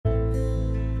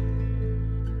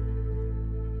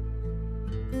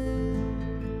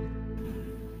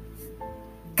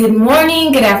Good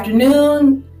morning, good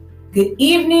afternoon, good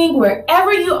evening,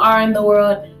 wherever you are in the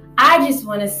world. I just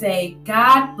want to say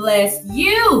God bless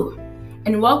you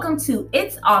and welcome to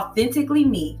It's Authentically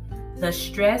Me, the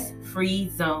stress-free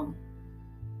zone.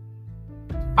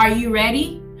 Are you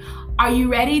ready? Are you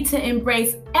ready to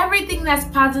embrace everything that's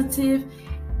positive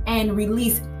and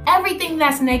release everything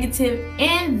that's negative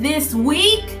in this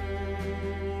week?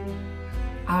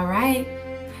 All right,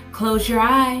 close your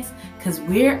eyes because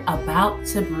we're about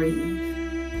to breathe.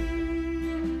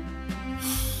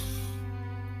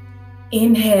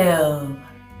 Inhale.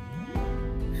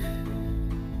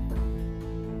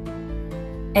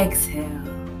 Exhale.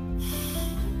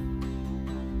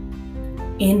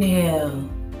 Inhale.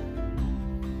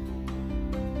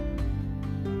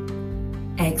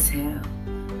 Exhale.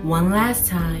 One last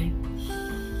time.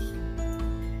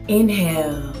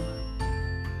 Inhale.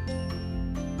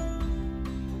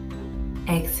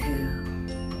 Exhale.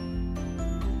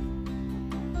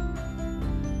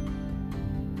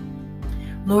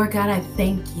 Lord God, I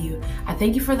thank you. I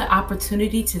thank you for the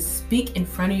opportunity to speak in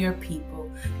front of your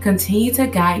people. Continue to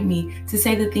guide me to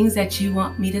say the things that you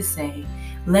want me to say.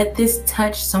 Let this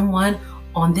touch someone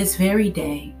on this very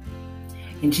day.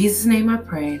 In Jesus' name I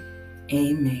pray,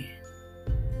 amen.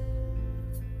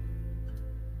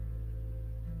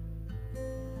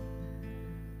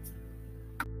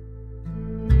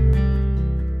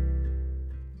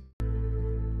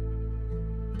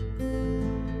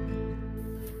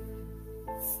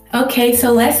 Okay,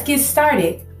 so let's get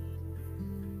started.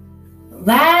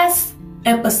 Last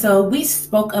episode, we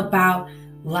spoke about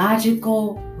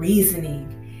logical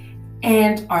reasoning,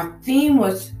 and our theme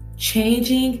was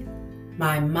changing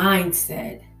my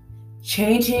mindset.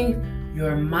 Changing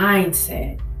your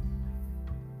mindset.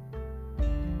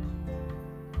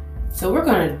 So we're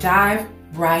going to dive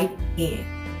right in.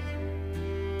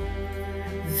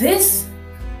 This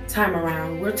time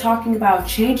around, we're talking about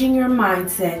changing your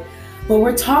mindset, but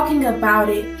we're talking about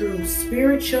it through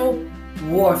spiritual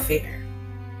warfare.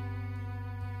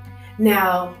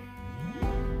 Now,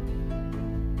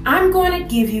 I'm going to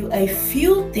give you a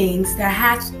few things that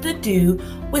has to do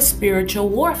with spiritual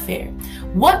warfare.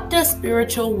 What does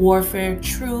spiritual warfare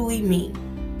truly mean?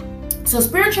 So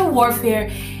spiritual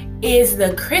warfare is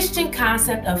the Christian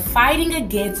concept of fighting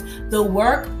against the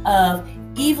work of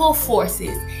evil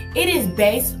forces. It is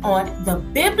based on the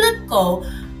biblical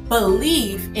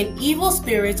belief in evil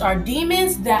spirits or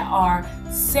demons that are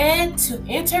said to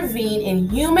intervene in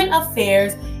human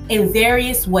affairs in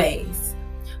various ways.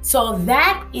 So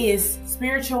that is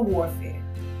spiritual warfare.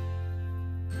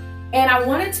 And I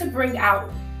wanted to bring out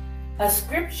a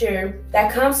scripture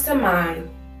that comes to mind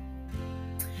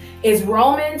is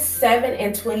Romans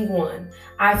 7:21.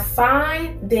 I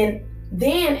find then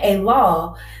a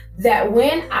law that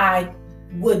when I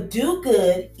would do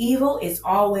good, evil is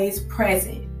always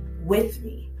present with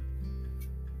me.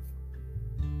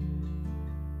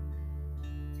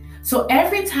 So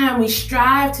every time we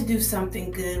strive to do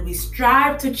something good, we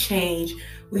strive to change,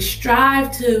 we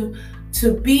strive to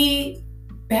be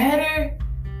better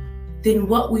than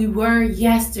what we were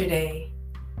yesterday,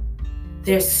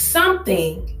 there's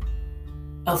something,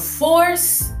 a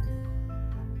force,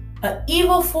 an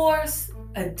evil force,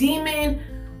 a demon,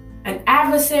 an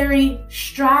adversary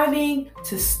striving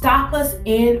to stop us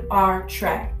in our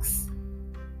tracks.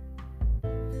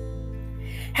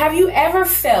 Have you ever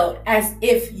felt as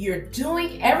if you're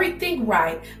doing everything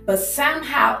right, but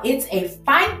somehow it's a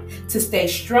fight to stay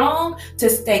strong,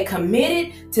 to stay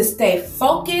committed, to stay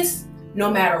focused, no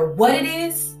matter what it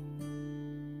is?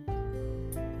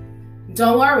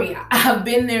 Don't worry, I've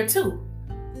been there too.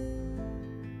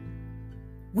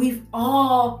 We've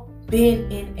all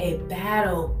been in a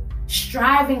battle,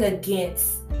 striving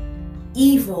against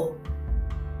evil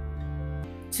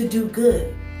to do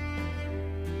good.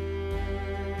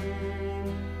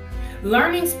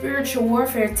 Learning spiritual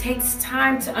warfare takes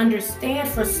time to understand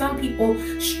for some people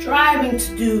striving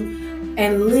to do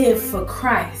and live for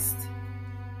Christ.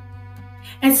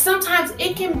 And sometimes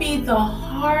it can be the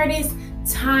hardest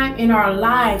time in our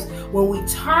lives when we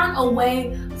turn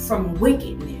away from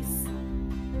wickedness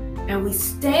and we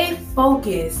stay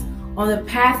focused on the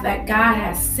path that God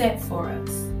has set for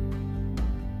us.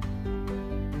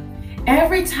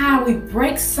 Every time we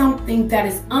break something that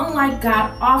is unlike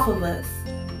God off of us,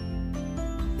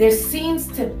 there seems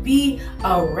to be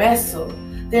a wrestle.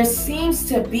 There seems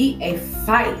to be a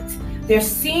fight. There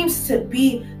seems to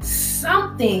be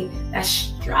something that's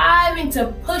striving to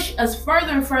push us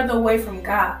further and further away from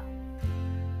God.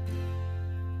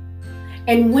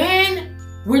 And when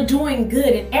we're doing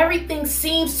good and everything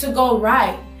seems to go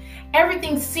right,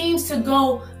 everything seems to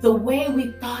go the way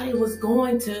we thought it was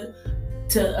going to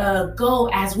go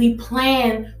as we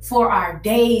plan for our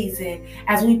days and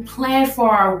as we plan for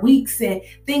our weeks and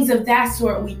things of that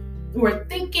sort. We're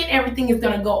thinking everything is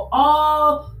going to go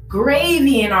all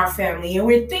gravy in our family, and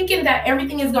we're thinking that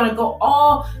everything is going to go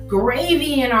all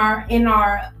gravy in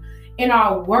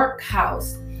our work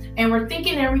house, and we're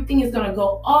thinking everything is going to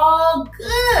go all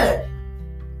good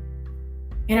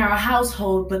in our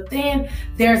household. But then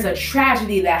there's a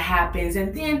tragedy that happens,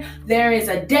 and then there is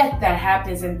a death that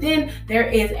happens, and then there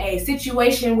is a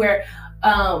situation where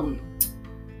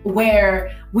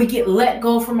we get let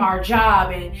go from our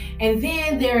job, and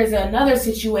then there is another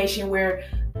situation where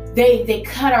they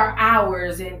cut our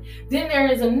hours, and then there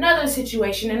is another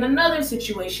situation and another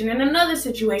situation and another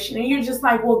situation, and you're just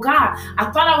like, well, God,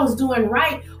 I thought I was doing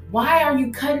right. Why are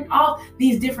you cutting off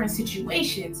these different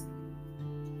situations?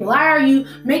 Why are you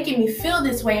making me feel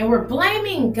this way? And we're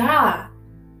blaming God.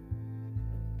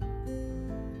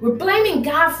 We're blaming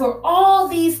God for all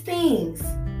these things.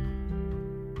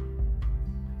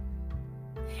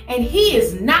 And He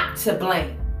is not to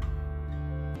blame.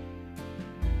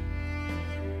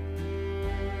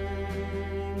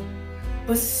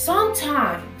 But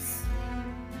sometimes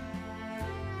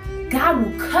God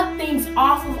will cut things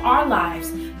off of our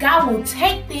lives. God will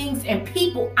take things and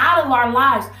people out of our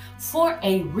lives for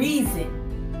a reason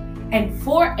and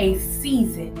for a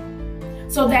season,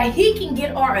 so that He can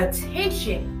get our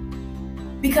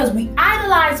attention, because we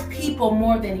idolize people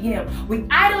more than Him. We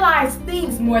idolize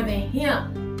things more than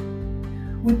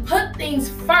Him. We put things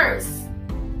first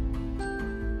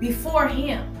before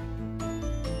Him.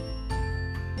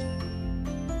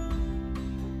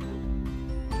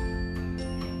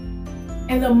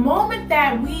 And the moment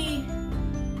that we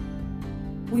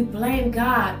blame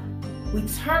God, we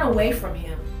turn away from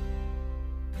Him.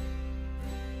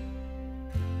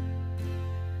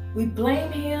 We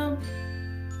blame Him.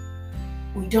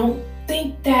 We don't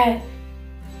think that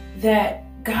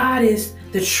God is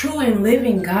the true and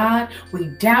living God. We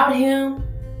doubt Him.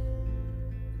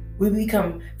 We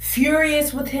become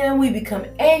furious with Him. We become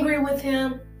angry with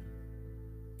Him,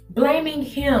 blaming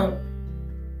Him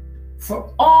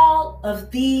for all of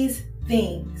these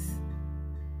things.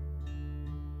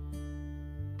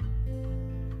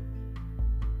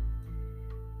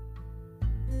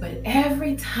 But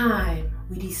every time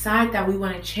we decide that we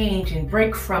want to change and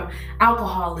break from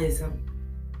alcoholism,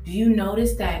 do you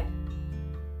notice that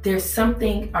there's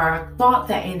something or a thought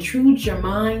that intrudes your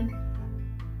mind?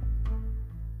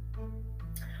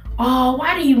 Oh,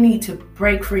 why do you need to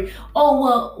break free?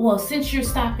 Oh, well, since you're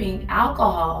stopping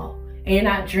alcohol and you're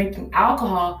not drinking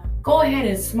alcohol, go ahead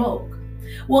and smoke.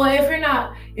 Well, if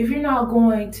you're not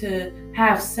going to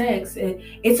have sex,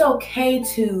 it's okay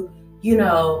to,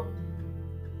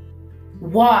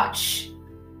 watch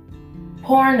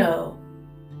porno.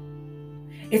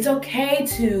 It's okay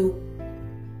to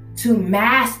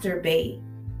masturbate.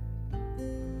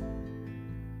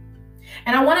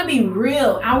 And I want to be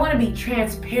real. I want to be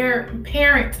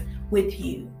transparent with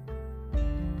you.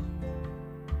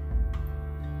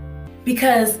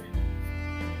 Because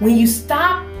when you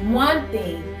stop one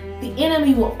thing, the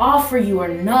enemy will offer you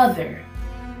another.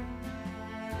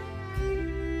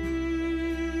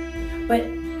 But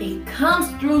it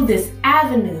comes through this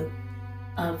avenue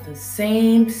of the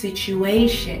same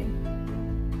situation.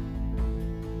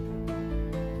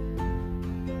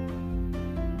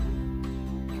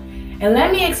 And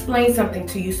let me explain something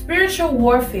to you. Spiritual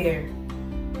warfare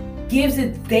gives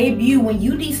its debut when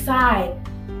you decide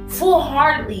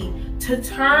full-heartedly to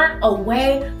turn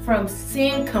away from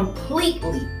sin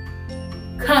completely.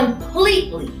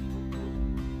 Completely.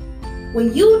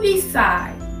 When you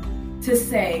decide to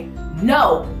say,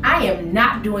 no, I am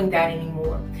not doing that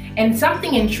anymore, and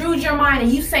something intrudes your mind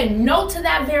and you say no to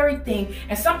that very thing,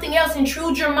 and something else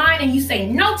intrudes your mind and you say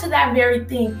no to that very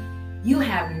thing, you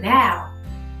have now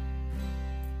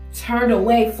turned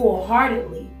away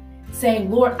full-heartedly, saying,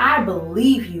 Lord, I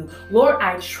believe you. Lord,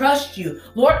 I trust you.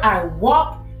 Lord, I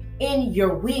walk in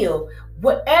your will.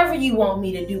 Whatever you want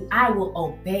me to do, I will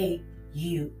obey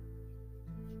you.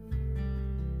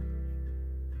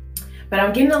 But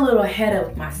I'm getting a little ahead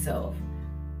of myself.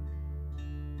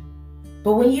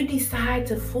 But when you decide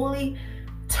to fully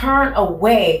turn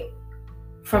away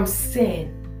from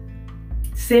sin,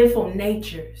 sinful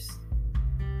natures,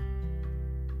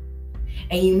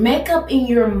 and you make up in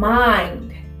your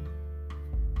mind,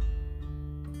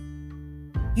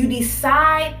 you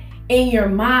decide in your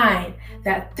mind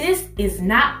that this is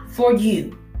not for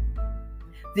you.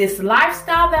 This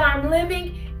lifestyle that I'm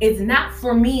living is not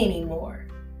for me anymore.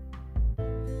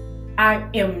 I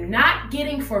am not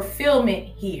getting fulfillment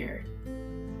here.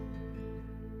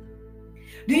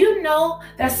 Do you know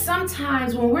that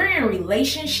sometimes when we're in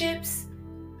relationships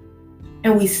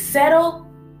and we settle,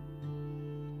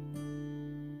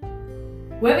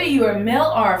 whether you're a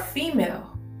male or a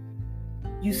female,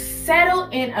 you settle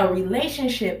in a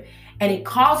relationship and it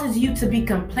causes you to be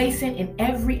complacent in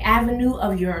every avenue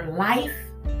of your life?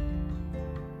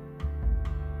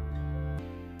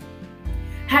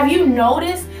 Have you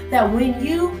noticed that when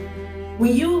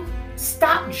you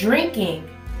stop drinking,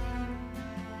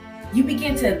 you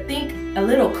begin to think a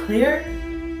little clearer?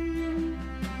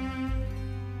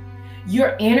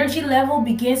 Your energy level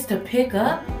begins to pick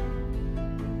up.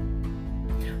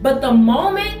 But the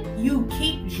moment you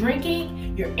keep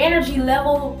drinking, your energy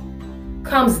level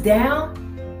comes down.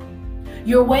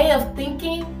 Your way of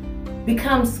thinking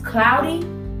becomes cloudy.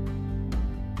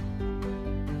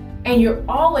 And you're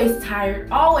always tired,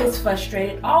 always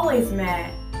frustrated, always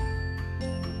mad.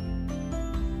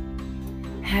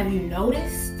 Have you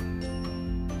noticed?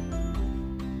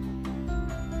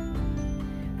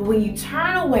 But when you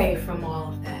turn away from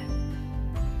all of that,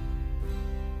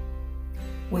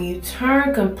 when you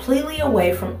turn completely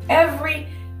away from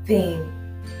everything,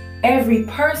 every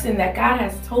person that God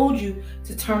has told you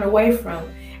to turn away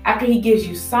from, after He gives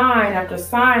you sign after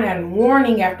sign and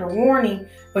warning after warning,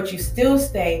 but you still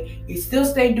stay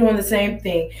doing the same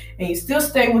thing, and you still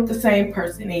stay with the same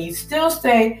person, and you still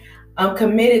stay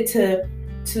committed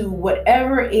to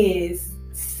whatever is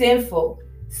sinful,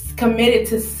 committed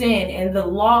to sin and the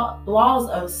laws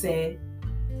of sin,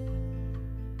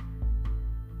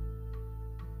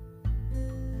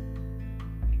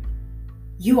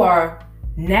 you are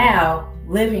now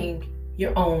living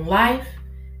your own life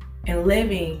and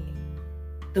living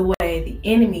the way the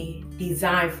enemy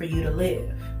designed for you to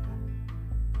live.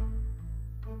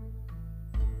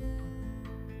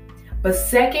 But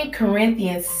 2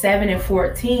 Corinthians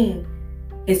 7:14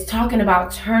 is talking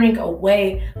about turning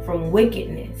away from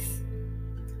wickedness.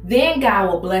 Then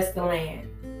God will bless the land.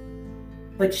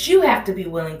 But you have to be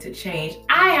willing to change.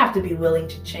 I have to be willing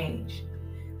to change.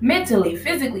 Mentally,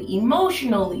 physically,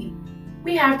 emotionally,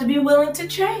 we have to be willing to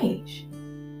change.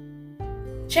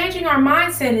 Changing our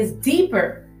mindset is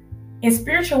deeper. In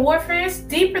spiritual warfare, it's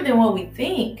deeper than what we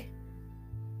think.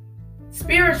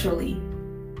 Spiritually,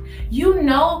 you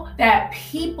know that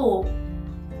people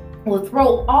will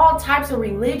throw all types of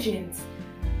religions,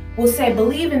 will say,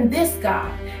 believe in this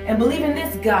God, and believe in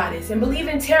this goddess, and believe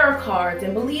in tarot cards,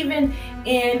 and believe in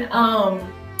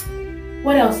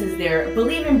what else is there?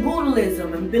 Believe in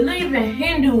Buddhism, and believe in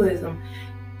Hinduism.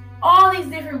 All these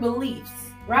different beliefs,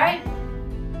 right?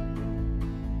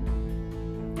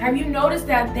 Have you noticed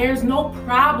that there's no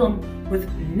problem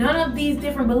with none of these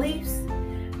different beliefs?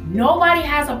 Nobody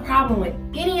has a problem with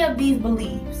any of these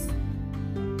beliefs.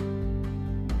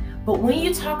 But when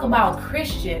you talk about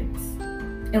Christians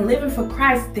and living for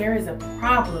Christ, there is a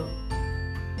problem.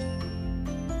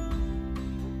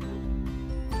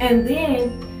 And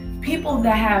then people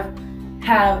that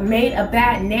have made a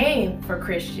bad name for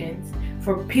Christians,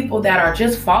 for people that are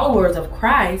just followers of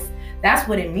Christ, that's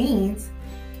what it means.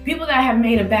 People that have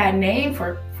made a bad name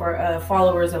for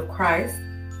followers of Christ,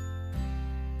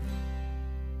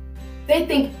 they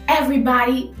think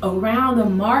everybody around the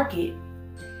market,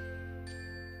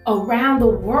 around the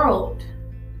world,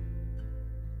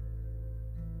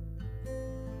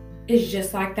 is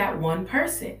just like that one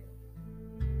person.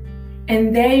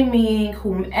 And they mean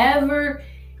whomever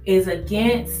is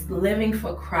against living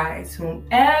for Christ,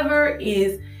 whomever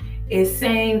is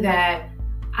saying that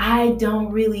I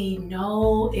don't really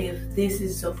know if this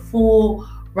is a full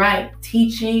right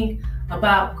teaching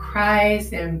about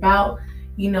Christ and about,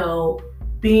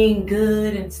 being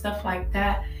good and stuff like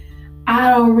that.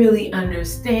 I don't really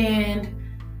understand.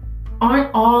 Aren't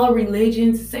all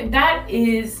religions the same? That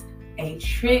is a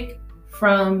trick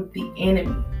from the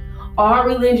enemy. All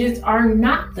religions are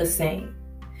not the same.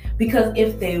 Because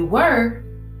if they were,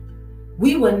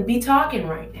 we wouldn't be talking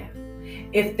right now.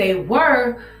 If they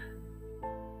were,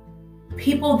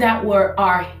 people that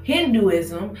are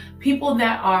Hinduism, people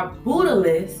that are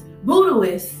Buddhists,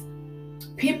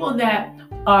 people that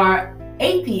are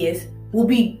atheists will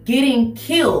be getting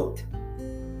killed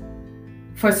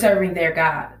for serving their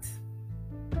gods.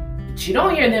 But you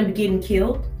don't hear them getting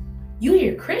killed. You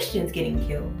hear Christians getting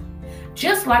killed.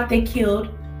 Just like they killed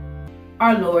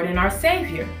our Lord and our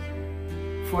Savior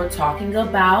for talking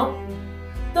about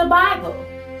the Bible.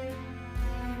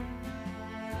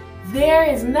 There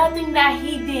is nothing that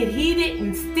he did. He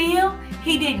didn't steal.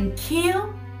 He didn't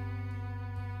kill.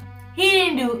 He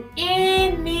didn't do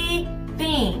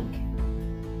anything.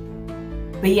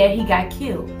 But yet he got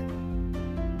killed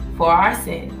for our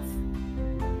sins.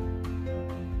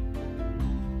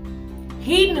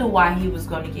 He knew why he was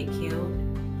going to get killed.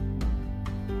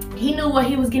 He knew what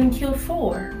he was getting killed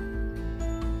for.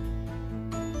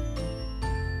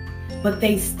 But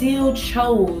they still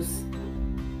chose,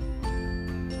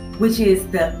 which is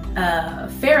the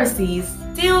Pharisees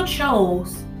still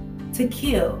chose to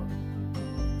kill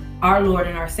our Lord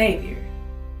and our Savior.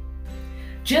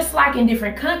 Just like in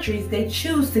different countries, they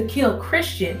choose to kill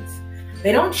Christians.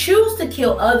 They don't choose to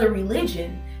kill other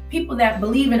religions, people that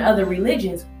believe in other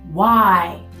religions.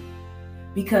 Why?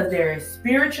 Because there is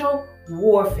spiritual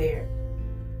warfare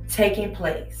taking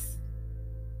place.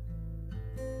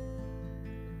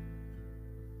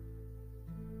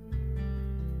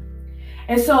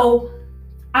 And so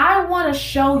I want to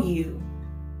show you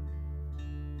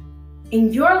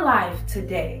in your life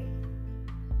today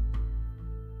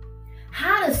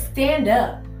how to stand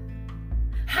up,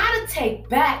 how to take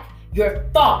back your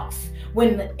thoughts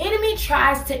when the enemy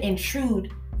tries to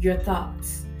intrude your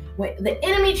thoughts, when the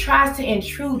enemy tries to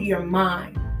intrude your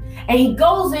mind, and he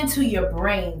goes into your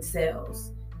brain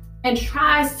cells and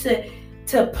tries to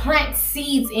plant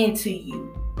seeds into you.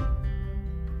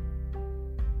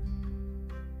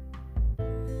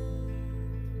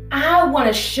 I want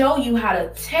to show you how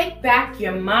to take back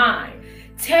your mind,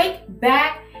 take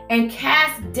back and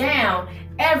cast down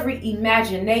every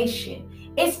imagination.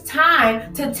 It's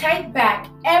time to take back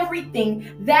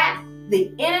everything that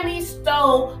the enemy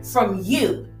stole from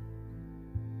you.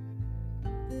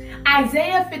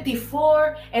 Isaiah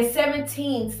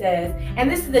 54:17 says, and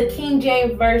this is the King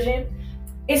James Version,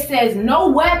 it says, "No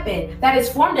weapon that is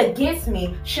formed against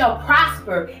me shall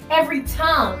prosper. Every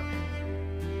tongue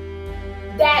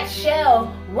that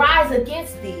shall rise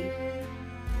against thee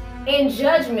in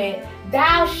judgment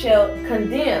thou shalt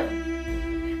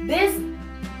condemn. This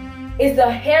is the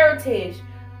heritage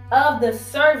of the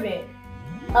servant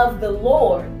of the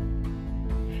Lord,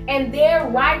 and their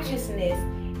righteousness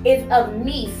is of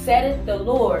me, saith the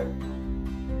Lord."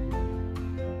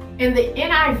 And the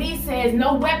NIV says,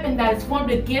 "No weapon that is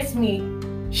formed against me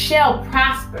shall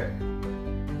prosper."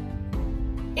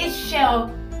 It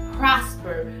shall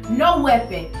prosper. No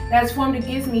weapon that is formed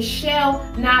against me shall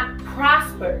not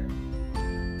prosper.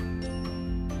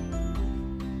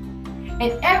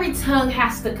 And every tongue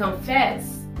has to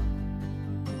confess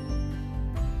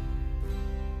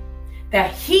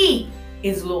that He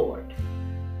is Lord.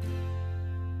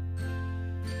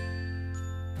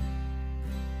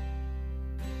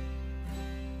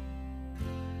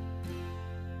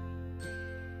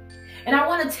 And I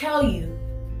want to tell you,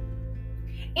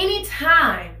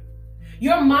 anytime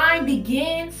your mind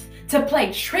begins to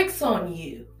play tricks on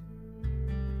you,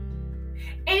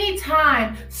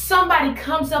 anytime somebody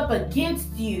comes up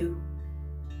against you,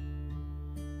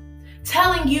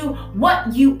 telling you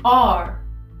what you are,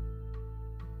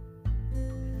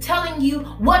 telling you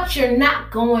what you're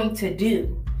not going to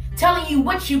do, telling you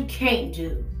what you can't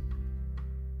do,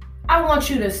 I want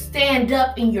you to stand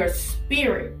up in your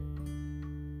spirit.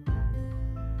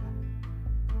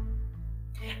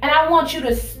 And I want you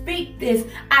to speak this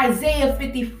Isaiah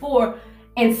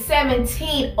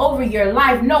 54:17 over your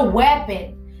life. "No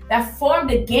weapon that formed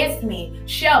against me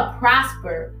shall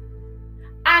prosper."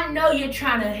 I know you're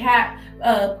trying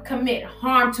to commit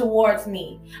harm towards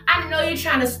me. I know you're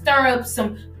trying to stir up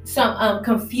some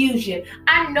confusion.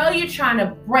 I know you're trying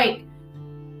to break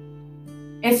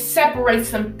and separate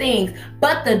some things,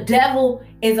 but the devil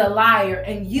is a liar,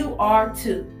 and you are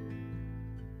too.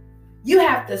 You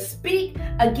have to speak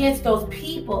against those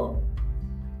people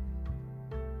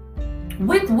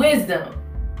with wisdom.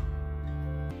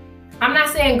 I'm not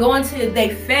saying go into their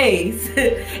face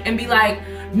and be like,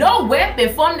 "No weapon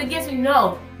formed against me."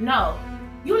 No.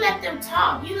 You let them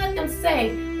talk. You let them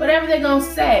say whatever they're going to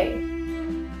say.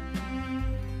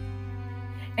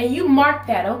 And you mark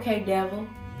that. Okay, devil.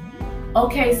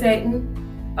 Okay, Satan.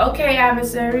 Okay,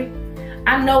 adversary.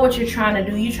 I know what you're trying to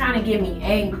do. You're trying to get me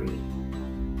angry.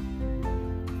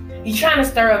 You're trying to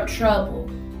stir up trouble.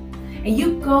 And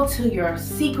you go to your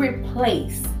secret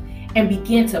place and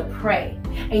begin to pray.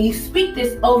 And you speak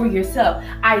this over yourself.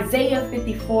 Isaiah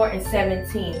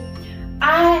 54:17.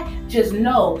 I just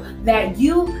know that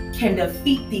you can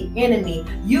defeat the enemy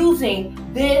using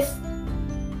this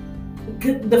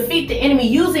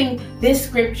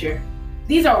scripture.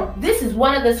 This is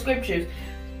one of the scriptures.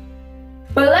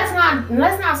 But let's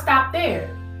not stop there.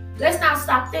 Let's not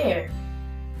stop there.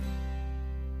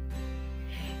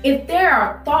 If there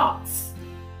are thoughts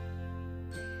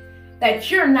that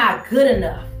you're not good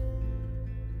enough,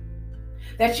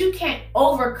 that you can't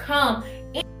overcome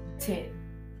intent,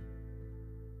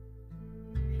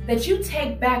 that you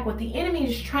take back what the enemy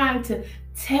is trying to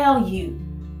tell you,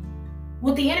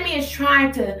 What the enemy is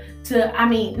trying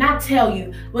not tell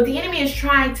you, what the enemy is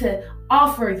trying to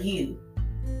offer you.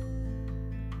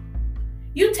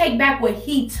 You take back what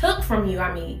he took from you,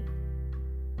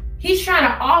 He's trying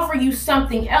to offer you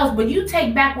something else, but you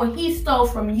take back what he stole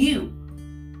from you.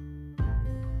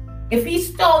 If he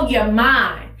stole your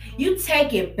mind, you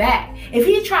take it back. If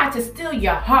he tried to steal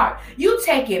your heart, you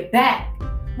take it back.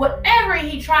 Whatever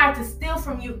he tried to steal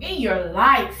from you in your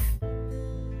life,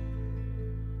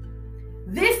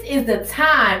 this is the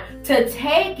time to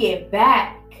take it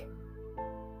back.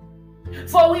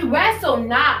 For we wrestle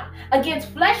not against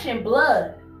flesh and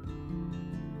blood,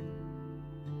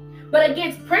 but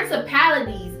against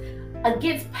principalities,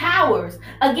 against powers,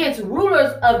 against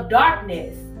rulers of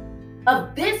darkness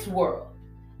of this world,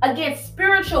 against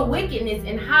spiritual wickedness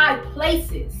in high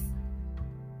places.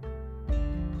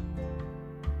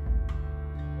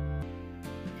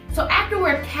 So after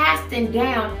we're casting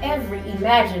down every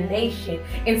imagination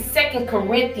in 2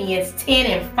 Corinthians 10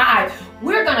 and 5,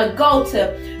 we're going to go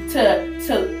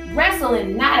to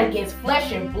wrestling not against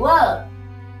flesh and blood.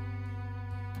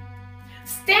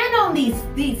 Stand on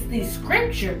these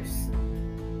scriptures,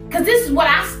 because this is what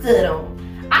I stood on.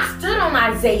 I stood on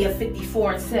Isaiah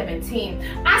 54 and 17.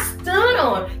 I stood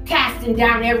on casting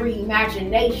down every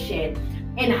imagination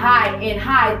and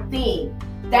high thing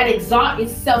that exalt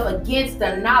itself against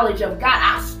the knowledge of God.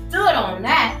 I stood on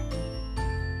that.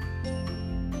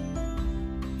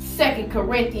 2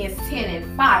 Corinthians 10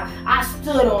 and 5. I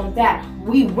stood on that.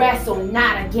 We wrestle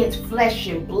not against flesh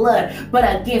and blood, but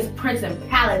against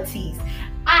principalities.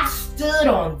 I stood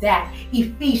on that.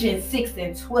 Ephesians 6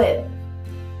 and 12.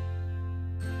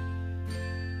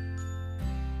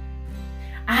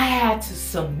 I had to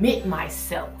submit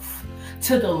myself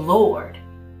to the Lord.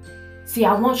 See,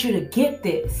 I want you to get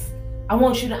this. I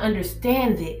want you to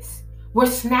understand this. We're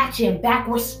snatching back.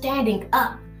 We're standing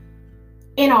up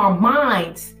in our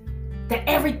minds. That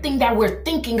everything that we're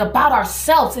thinking about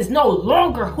ourselves is no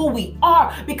longer who we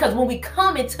are. Because when we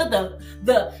come into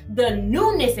the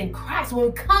newness in Christ, when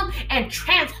we come and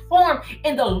transform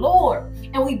in the Lord,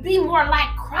 and we be more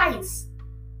like Christ,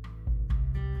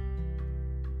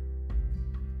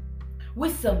 we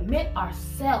submit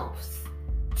ourselves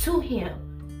to Him.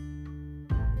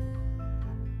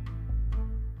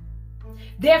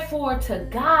 Therefore, to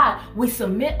God, we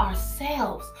submit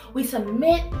ourselves. We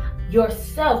submit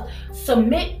yourself.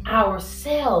 Submit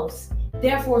ourselves,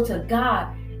 therefore, to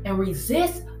God, and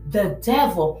resist the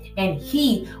devil, and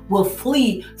he will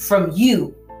flee from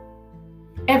you.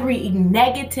 Every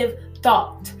negative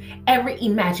thought, every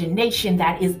imagination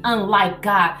that is unlike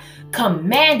God,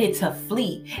 command it to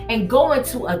flee and go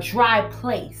into a dry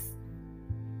place.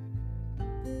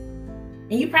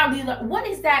 And you probably like, what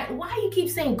is that? Why do you keep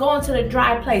saying go into the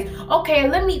dry place? Okay,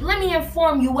 let me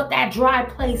inform you what that dry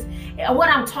place, what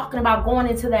I'm talking about going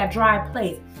into that dry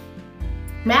place.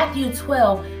 Matthew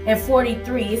 12 and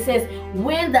 43, it says,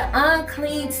 when the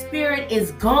unclean spirit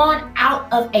is gone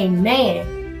out of a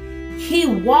man, he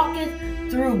walketh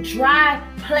through dry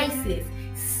places,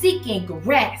 seeking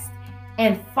rest,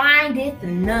 and findeth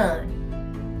none.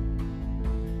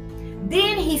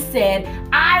 Then he said,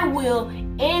 I will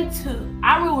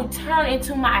return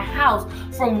into my house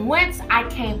from whence I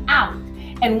came out.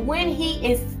 And when he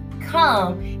is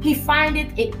come, he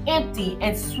findeth it empty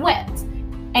and swept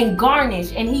and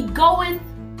garnished. And he goeth,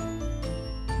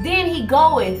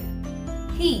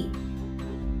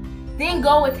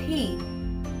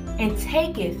 and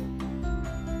taketh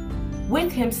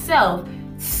with himself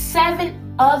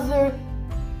 7 other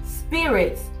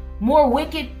spirits more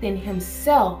wicked than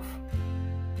himself.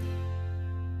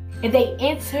 And they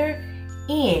enter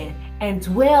in and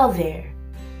dwell there.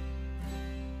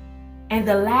 And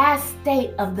the last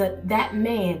state of that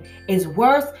man is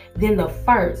worse than the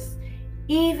first.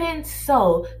 Even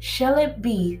so shall it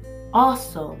be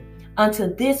also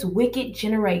unto this wicked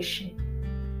generation.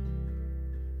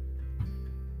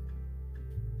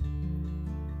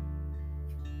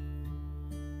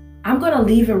 I'm going to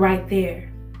leave it right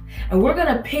there. And we're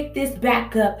going to pick this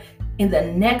back up in the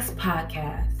next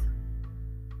podcast.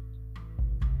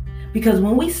 Because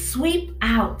when we sweep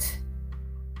out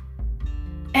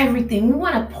everything, we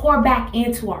want to pour back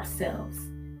into ourselves.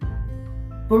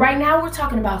 But right now we're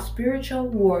talking about spiritual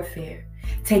warfare,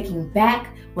 taking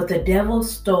back what the devil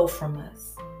stole from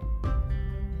us,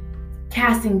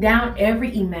 casting down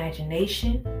every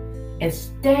imagination, and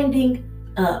standing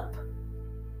up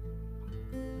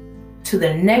to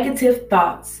the negative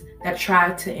thoughts that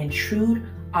try to intrude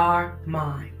our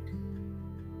mind.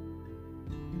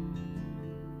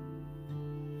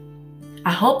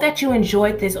 I hope that you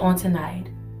enjoyed this on tonight.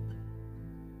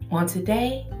 On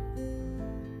today,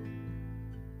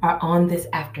 or on this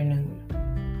afternoon.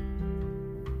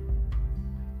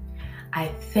 I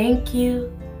thank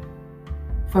you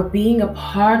for being a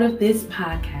part of this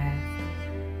podcast.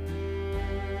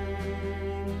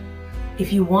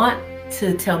 If you want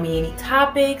to tell me any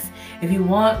topics, if you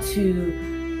want to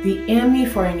DM me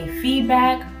for any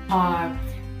feedback, or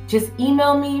just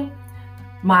email me,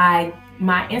 my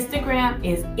Instagram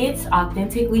is It's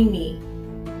Authentically Me.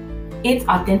 It's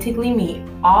Authentically Me,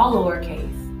 all lowercase.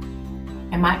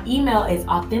 And my email is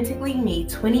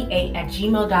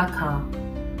authenticallyme28@gmail.com.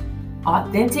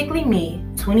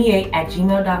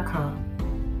 authenticallyme28@gmail.com.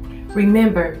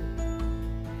 Remember,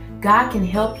 God can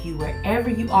help you wherever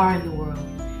you are in the world.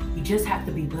 You just have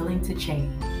to be willing to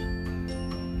change.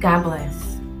 God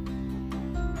bless.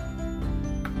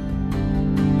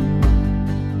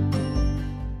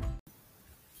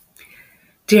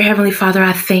 Dear Heavenly Father,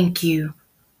 I thank you.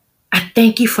 I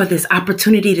thank you for this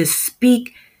opportunity to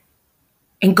speak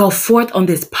and go forth on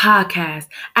this podcast.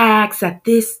 I ask that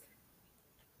this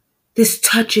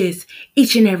touches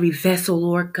each and every vessel,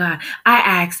 Lord God. I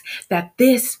ask that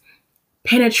this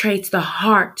penetrates the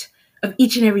heart of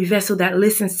each and every vessel that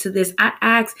listens to this. I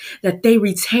ask that they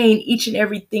retain each and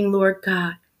everything, Lord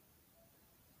God.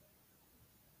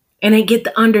 And I get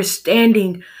the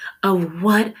understanding of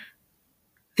what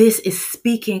this is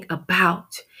speaking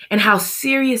about and how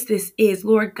serious this is.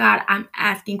 Lord God, I'm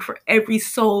asking for every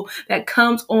soul that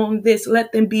comes on this,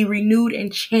 let them be renewed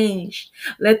and changed.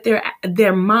 Let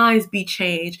their minds be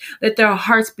changed. Let their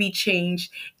hearts be changed.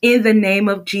 In the name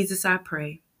of Jesus, I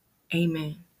pray.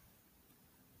 Amen.